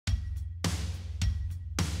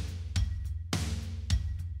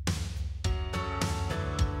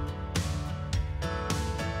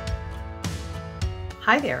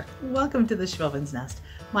Hi there, welcome to the Schwilben's Nest.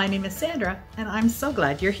 My name is Sandra and I'm so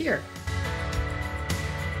glad you're here.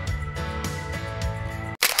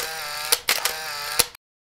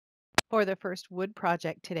 For the first wood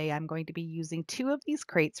project today, I'm going to be using 2 of these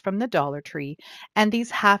crates from the Dollar Tree and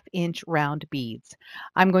these 1/2-inch round beads.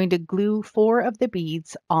 I'm going to glue 4 of the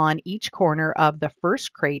beads on each corner of the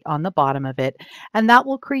first crate on the bottom of it, and that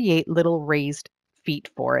will create little raised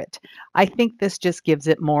feet for it. I think this just gives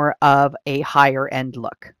it more of a higher end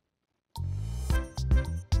look.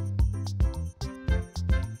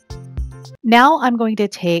 Now I'm going to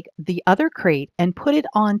take the other crate and put it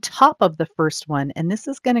on top of the first one, and this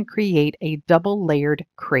is going to create a double layered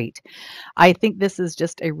crate. I think this is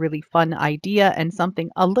just a really fun idea and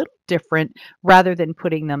something a little different rather than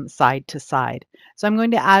putting them side to side. So I'm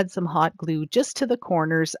going to add some hot glue just to the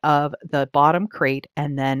corners of the bottom crate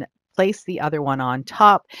and then place the other one on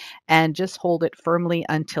top and just hold it firmly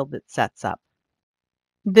until it sets up.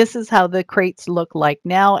 This is how the crates look like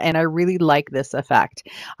now, and I really like this effect.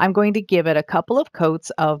 I'm going to give it a couple of coats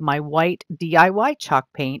of my white DIY chalk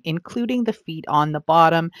paint, including the feet on the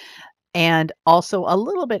bottom and also a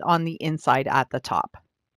little bit on the inside at the top.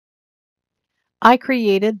 I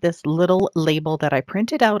created this little label that I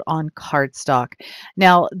printed out on cardstock.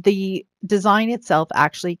 Now, the design itself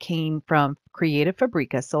actually came from Creative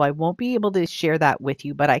Fabrica, so I won't be able to share that with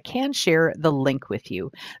you, but I can share the link with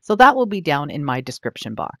you. So that will be down in my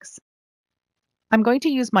description box. I'm going to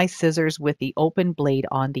use my scissors with the open blade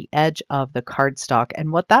on the edge of the cardstock,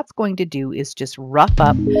 and what that's going to do is just rough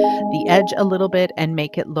up the edge a little bit and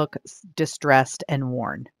make it look distressed and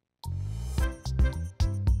worn.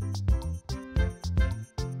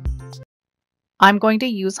 I'm going to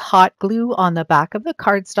use hot glue on the back of the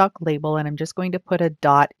cardstock label, and I'm just going to put a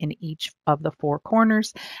dot in each of the 4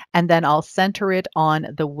 corners, and then I'll center it on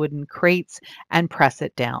the wooden crates and press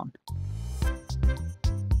it down.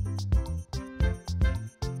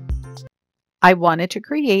 I wanted to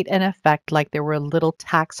create an effect like there were little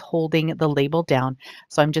tacks holding the label down,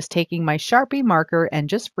 so I'm just taking my Sharpie marker and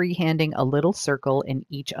just freehanding a little circle in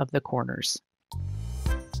each of the corners.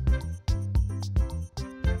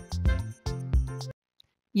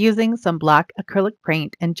 Using some black acrylic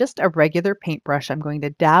paint and just a regular paintbrush, I'm going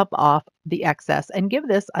to dab off the excess and give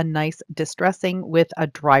this a nice distressing with a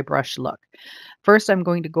dry brush look. First, I'm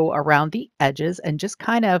going to go around the edges and just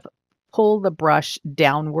kind of pull the brush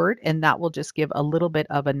downward, and that will just give a little bit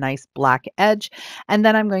of a nice black edge. And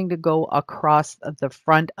then I'm going to go across the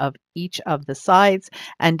front of each of the sides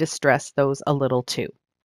and distress those a little too.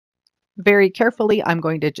 Very carefully, I'm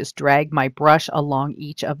going to just drag my brush along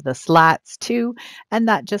each of the slats too, and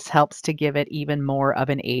that just helps to give it even more of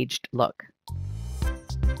an aged look.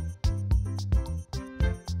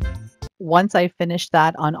 Once I finish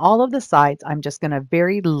that on all of the sides, I'm just going to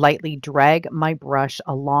very lightly drag my brush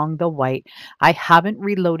along the white. I haven't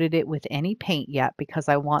reloaded it with any paint yet because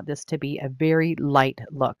I want this to be a very light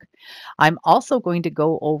look. I'm also going to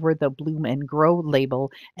go over the Bloom and Grow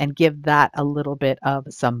label and give that a little bit of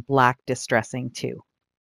some black distressing too.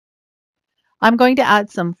 I'm going to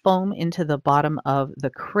add some foam into the bottom of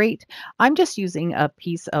the crate. I'm just using a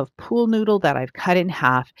piece of pool noodle that I've cut in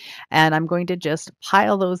half, and I'm going to just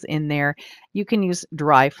pile those in there. You can use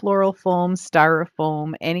dry floral foam,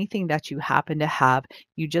 styrofoam, anything that you happen to have.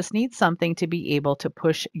 You just need something to be able to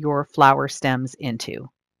push your flower stems into.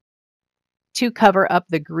 To cover up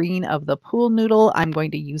the green of the pool noodle, I'm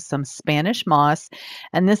going to use some Spanish moss,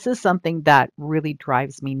 and this is something that really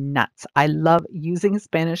drives me nuts. I love using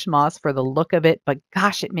Spanish moss for the look of it, but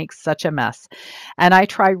gosh, it makes such a mess. And I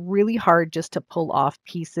try really hard just to pull off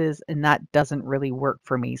pieces, and that doesn't really work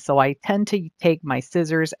for me. So I tend to take my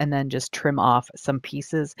scissors and then just trim off some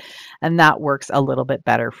pieces, and that works a little bit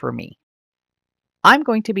better for me. I'm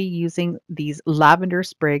going to be using these lavender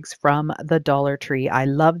sprigs from the Dollar Tree. I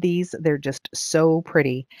love these. They're just so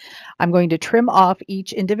pretty. I'm going to trim off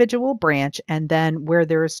each individual branch, and then where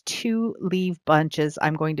there's 2 leaf bunches,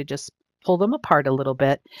 I'm going to just pull them apart a little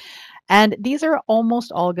bit. And these are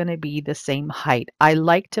almost all going to be the same height. I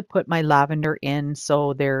like to put my lavender in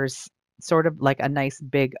so there's sort of like a nice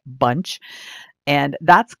big bunch. And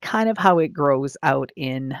that's kind of how it grows out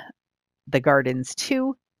in the gardens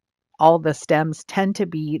too. All the stems tend to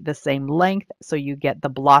be the same length, so you get the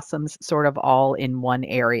blossoms sort of all in one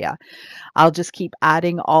area. I'll just keep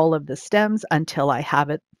adding all of the stems until I have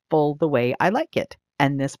it full the way I like it.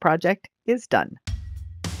 And this project is done.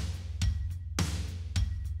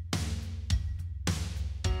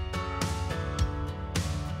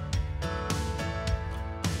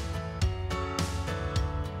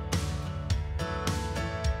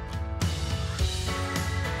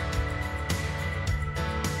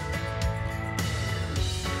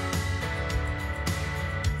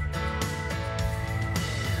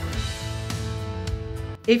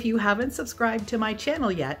 If you haven't subscribed to my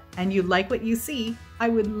channel yet and you like what you see, I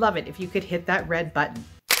would love it if you could hit that red button.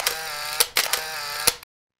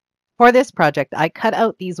 For this project, I cut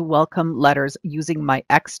out these welcome letters using my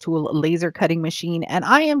xTool laser cutting machine, and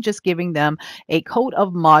I am just giving them a coat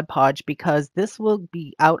of Mod Podge because this will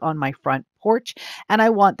be out on my front porch and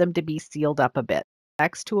I want them to be sealed up a bit.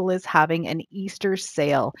 xTool is having an Easter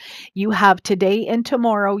sale. You have today and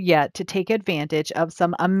tomorrow yet to take advantage of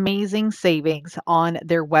some amazing savings on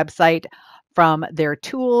their website from their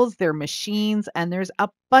tools, their machines, and there's a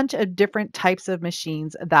bunch of different types of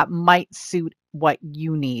machines that might suit what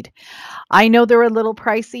you need. I know they're a little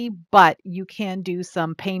pricey, but you can do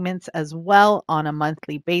some payments as well on a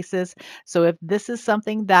monthly basis. So if this is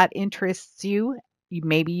something that interests you,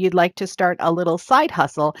 maybe you'd like to start a little side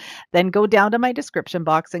hustle, then go down to my description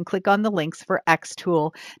box and click on the links for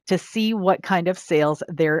xTool to see what kind of sales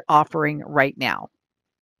they're offering right now.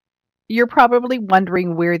 You're probably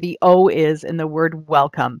wondering where the O is in the word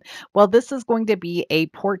welcome. Well, this is going to be a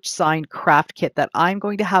porch sign craft kit that I'm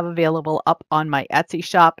going to have available up on my Etsy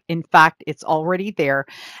shop. In fact, it's already there.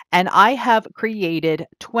 And I have created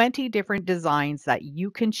 20 different designs that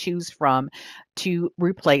you can choose from to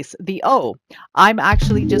replace the O. I'm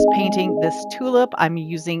actually just painting this tulip. I'm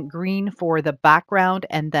using green for the background,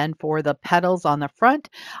 and then for the petals on the front,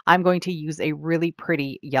 I'm going to use a really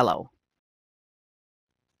pretty yellow.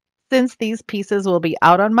 Since these pieces will be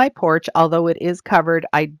out on my porch, although it is covered,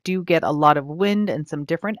 I do get a lot of wind and some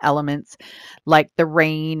different elements like the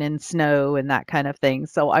rain and snow and that kind of thing.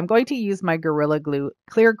 So I'm going to use my Gorilla Glue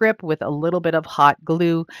Clear Grip with a little bit of hot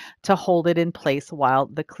glue to hold it in place while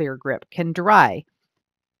the clear grip can dry.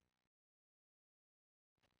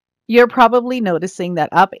 You're probably noticing that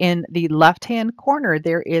up in the left-hand corner,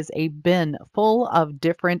 there is a bin full of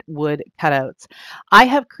different wood cutouts. I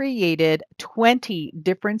have created 20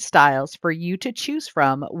 different styles for you to choose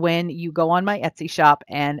from when you go on my Etsy shop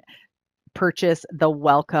and purchase the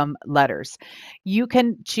welcome letters. You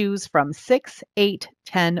can choose from 6, 8,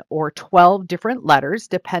 10, or 12 different letters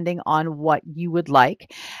depending on what you would like.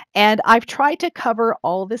 And I've tried to cover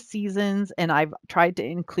all the seasons and I've tried to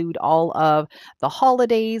include all of the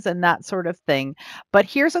holidays and that sort of thing. But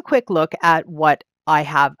here's a quick look at what I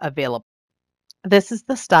have available. This is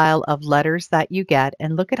the style of letters that you get,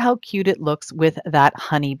 and look at how cute it looks with that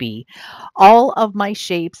honeybee. All of my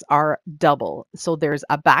shapes are double. So there's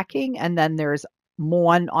a backing and then there's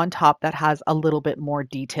one on top that has a little bit more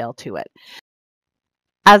detail to it.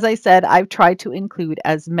 As I said, I've tried to include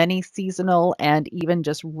as many seasonal and even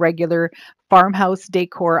just regular farmhouse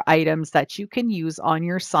decor items that you can use on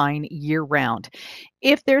your sign year round.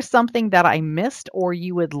 If there's something that I missed or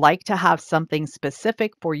you would like to have something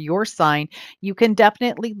specific for your sign, you can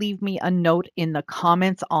definitely leave me a note in the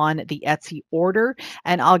comments on the Etsy order,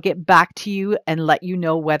 and I'll get back to you and let you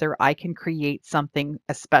know whether I can create something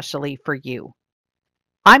especially for you.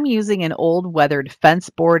 I'm using an old weathered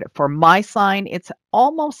fence board for my sign. It's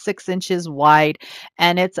almost 6 inches wide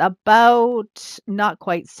and it's about not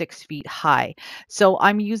quite 6 feet high. So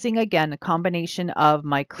I'm using again a combination of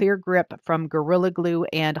my clear grip from Gorilla Glue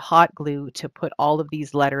and hot glue to put all of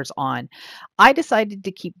these letters on. I decided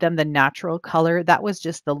to keep them the natural color. That was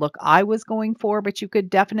just the look I was going for, but you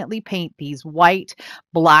could definitely paint these white.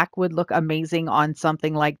 Black would look amazing on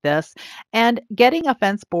something like this. And getting a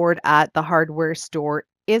fence board at the hardware store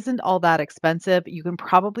isn't all that expensive. You can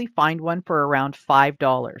probably find one for around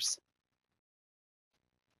 $5.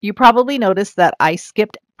 You probably noticed that I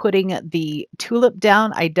skipped putting the tulip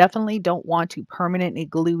down. I definitely don't want to permanently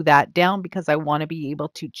glue that down because I want to be able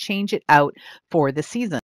to change it out for the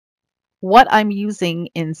season. What I'm using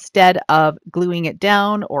instead of gluing it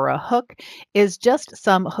down or a hook is just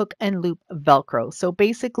some hook and loop Velcro. So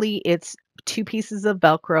basically it's 2 pieces of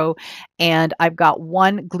Velcro and I've got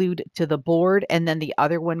one glued to the board and then the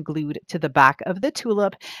other one glued to the back of the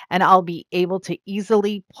tulip, and I'll be able to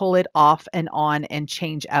easily pull it off and on and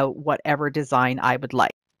change out whatever design I would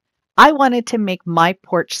like. I wanted to make my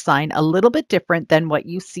porch sign a little bit different than what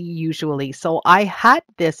you see usually. So I had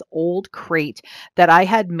this old crate that I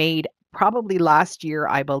had made probably last year,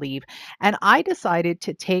 I believe, and I decided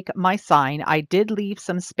to take my sign. I did leave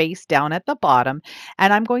some space down at the bottom,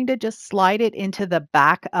 and I'm going to just slide it into the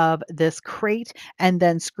back of this crate and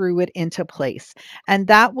then screw it into place. And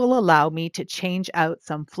that will allow me to change out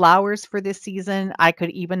some flowers for this season. I could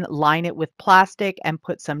even line it with plastic and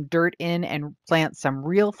put some dirt in and plant some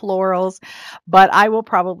real florals, but I will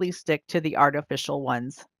probably stick to the artificial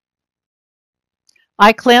ones.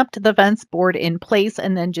 I clamped the fence board in place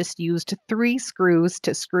and then just used 3 screws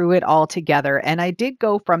to screw it all together. And I did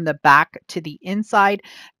go from the back to the inside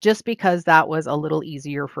just because that was a little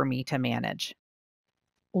easier for me to manage.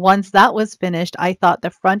 Once that was finished, I thought the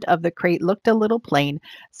front of the crate looked a little plain,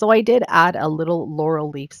 so I did add a little laurel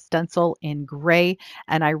leaf stencil in gray,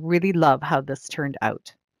 and I really love how this turned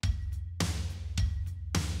out.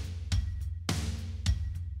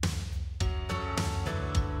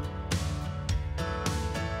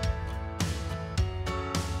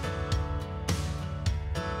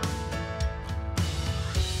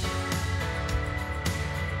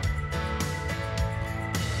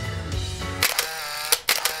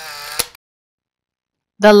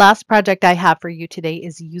 The last project I have for you today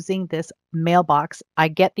is using this mailbox. I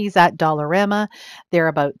get these at Dollarama. They're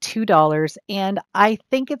about $2, and I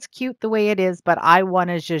think it's cute the way it is, but I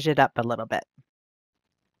want to zhuzh it up a little bit.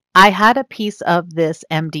 I had a piece of this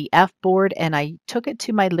MDF board and I took it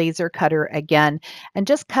to my laser cutter again and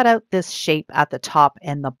just cut out this shape at the top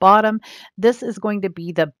and the bottom. This is going to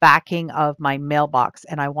be the backing of my mailbox,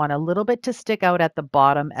 and I want a little bit to stick out at the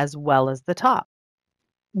bottom as well as the top.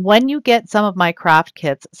 When you get some of my craft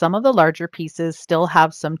kits, some of the larger pieces still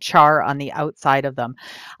have some char on the outside of them.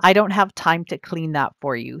 I don't have time to clean that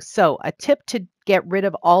for you. So a tip to get rid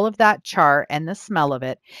of all of that char and the smell of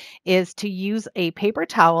it is to use a paper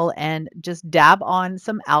towel and just dab on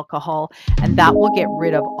some alcohol, and that will get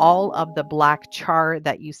rid of all of the black char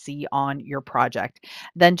that you see on your project.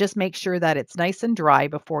 Then just make sure that it's nice and dry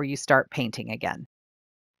before you start painting again.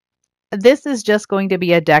 This is just going to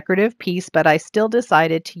be a decorative piece, but I still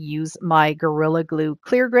decided to use my Gorilla Glue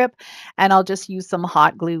Clear Grip, and I'll just use some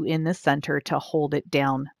hot glue in the center to hold it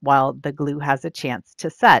down while the glue has a chance to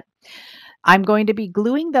set. I'm going to be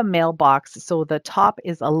gluing the mailbox so the top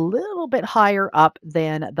is a little bit higher up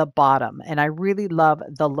than the bottom, and I really love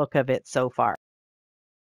the look of it so far.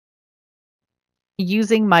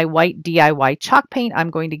 Using my white DIY chalk paint, I'm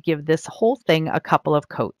going to give this whole thing a couple of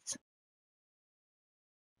coats.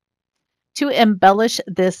 To embellish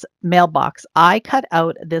this mailbox, I cut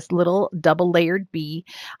out this little double layered bee.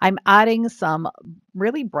 I'm adding some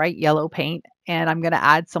really bright yellow paint, and I'm going to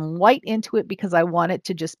add some white into it because I want it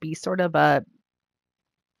to just be sort of a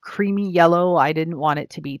creamy yellow. I didn't want it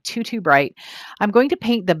to be too bright. I'm going to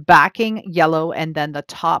paint the backing yellow, and then the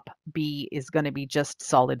top bee is going to be just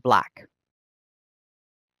solid black.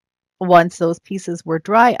 Once those pieces were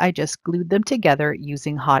dry, I just glued them together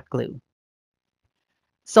using hot glue.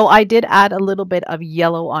 So I did add a little bit of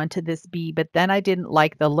yellow onto this bee, but then I didn't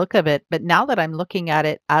like the look of it. But now that I'm looking at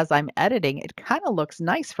it as I'm editing, it kind of looks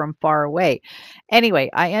nice from far away. Anyway,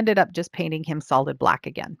 I ended up just painting him solid black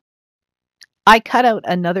again. I cut out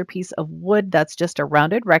another piece of wood that's just a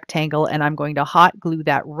rounded rectangle, and I'm going to hot glue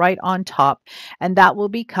that right on top, and that will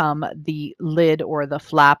become the lid or the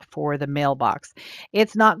flap for the mailbox.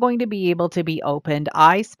 It's not going to be able to be opened.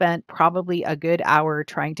 I spent probably a good hour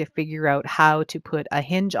trying to figure out how to put a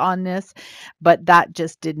hinge on this, but that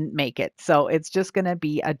just didn't make it. So it's just going to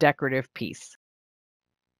be a decorative piece.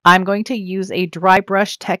 I'm going to use a dry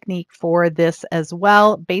brush technique for this as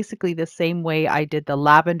well, basically the same way I did the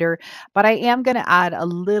lavender, but I am going to add a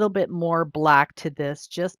little bit more black to this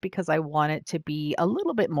just because I want it to be a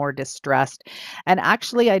little bit more distressed. And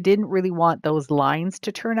actually, I didn't really want those lines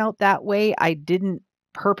to turn out that way. I didn't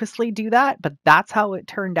purposely do that, but that's how it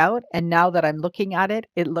turned out. And now that I'm looking at it,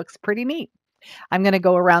 it looks pretty neat. I'm going to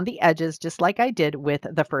go around the edges just like I did with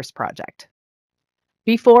the first project.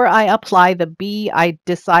 Before I apply the bee, I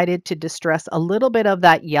decided to distress a little bit of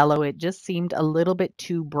that yellow. It just seemed a little bit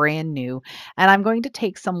too brand new. And I'm going to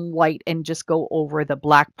take some white and just go over the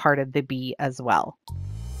black part of the bee as well.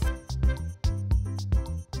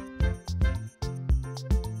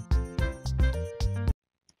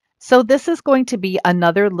 So this is going to be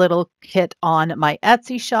another little kit on my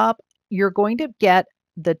Etsy shop. You're going to get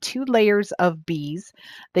the two layers of bees,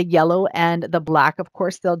 the yellow and the black. Of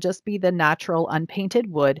course, they'll just be the natural unpainted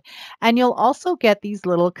wood. And you'll also get these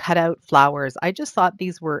little cutout flowers. I just thought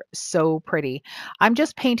these were so pretty. I'm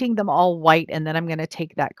just painting them all white, and then I'm going to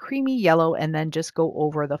take that creamy yellow and then just go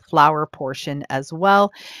over the flower portion as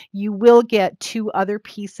well. You will get two other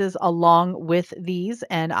pieces along with these,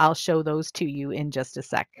 and I'll show those to you in just a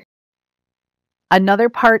sec. Another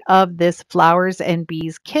part of this flowers and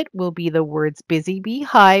bees kit will be the words busy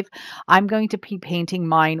beehive. I'm going to be painting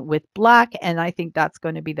mine with black, and I think that's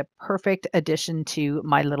going to be the perfect addition to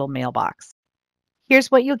my little mailbox.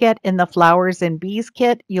 Here's what you'll get in the flowers and bees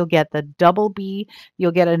kit. You'll get the double bee.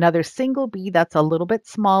 You'll get another single bee that's a little bit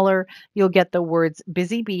smaller. You'll get the words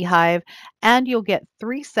busy beehive, and you'll get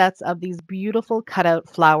 3 sets of these beautiful cutout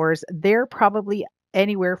flowers. They're probably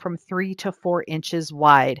anywhere from 3 to 4 inches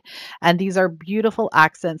wide. And these are beautiful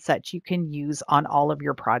accents that you can use on all of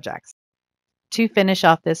your projects. To finish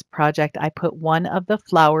off this project, I put one of the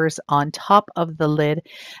flowers on top of the lid.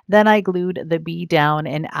 Then I glued the bee down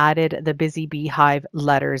and added the busy beehive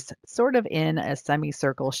letters, sort of in a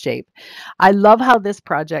semicircle shape. I love how this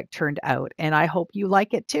project turned out, and I hope you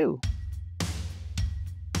like it too.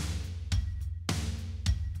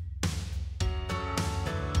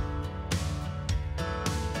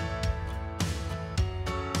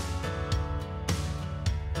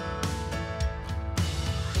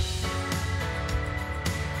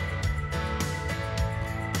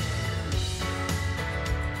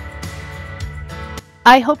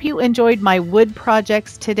 I hope you enjoyed my wood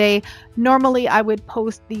projects today. Normally I would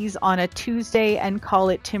post these on a Tuesday and call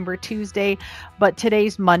it Timber Tuesday, but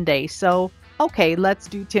today's Monday, so okay, let's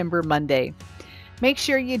do Timber Monday. Make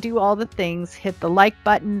sure you do all the things, hit the like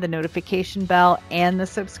button, the notification bell, and the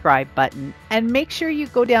subscribe button. And make sure you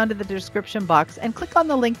go down to the description box and click on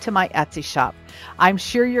the link to my Etsy shop. I'm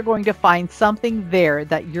sure you're going to find something there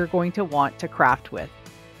that you're going to want to craft with.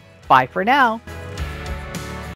 Bye for now.